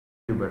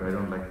but I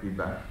don't like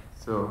feedback.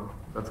 So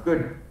that's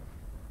good.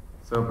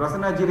 So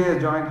Prasanna GDay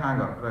has joined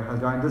Hangout, right? Has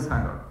joined this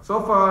Hangout.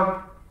 So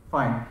far,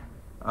 fine.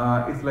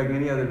 It's like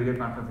any other video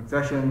conferencing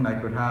session. I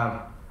could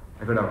have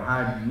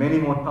had many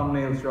more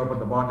thumbnails show up at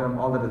the bottom.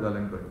 All that is well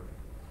and good.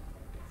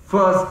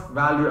 First,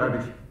 value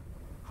addition.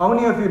 How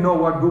many of you know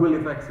what Google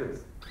Effects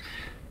is?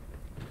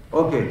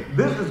 Okay,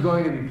 this is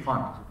going to be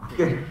fun.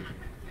 Okay,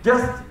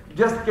 just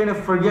kind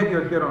of forget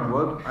you're here on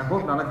work. I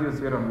hope none of you is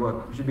here on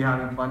work. You should be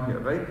having fun here,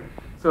 right?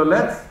 So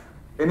let's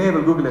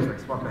enable Google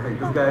Effects. What the heck?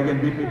 This guy again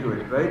beat me to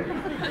it, right?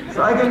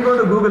 So I can go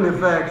to Google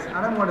Effects and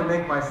I'm going to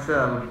make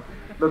myself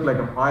look like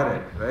a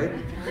pirate, right?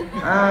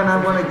 And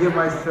I'm going to give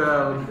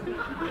myself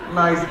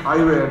nice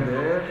eyewear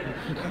there.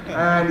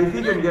 And if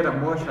he can get a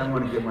motion, I'm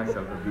going to give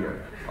myself a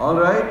beard. All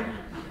right?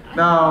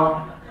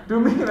 Now, to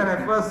me, when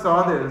I first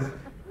saw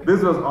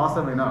this was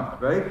awesome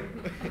enough, right?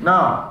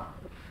 Now,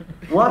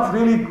 what's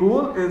really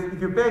cool is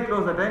if you pay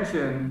close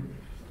attention,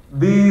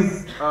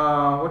 these,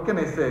 what can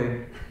I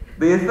say?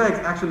 The effects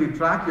actually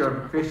track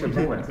your facial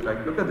movements.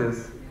 Like, look at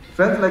this.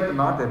 Friends like to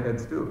nod their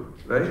heads too,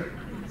 right?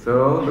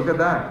 So, look at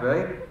that,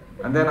 right?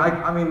 And then,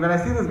 I mean, when I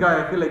see this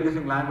guy, I feel like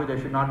using language. I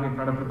should not be in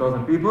front of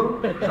 2,000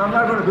 people. So I'm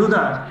not going to do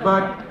that,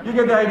 but you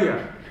get the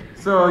idea.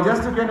 So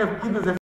just to kind of keep this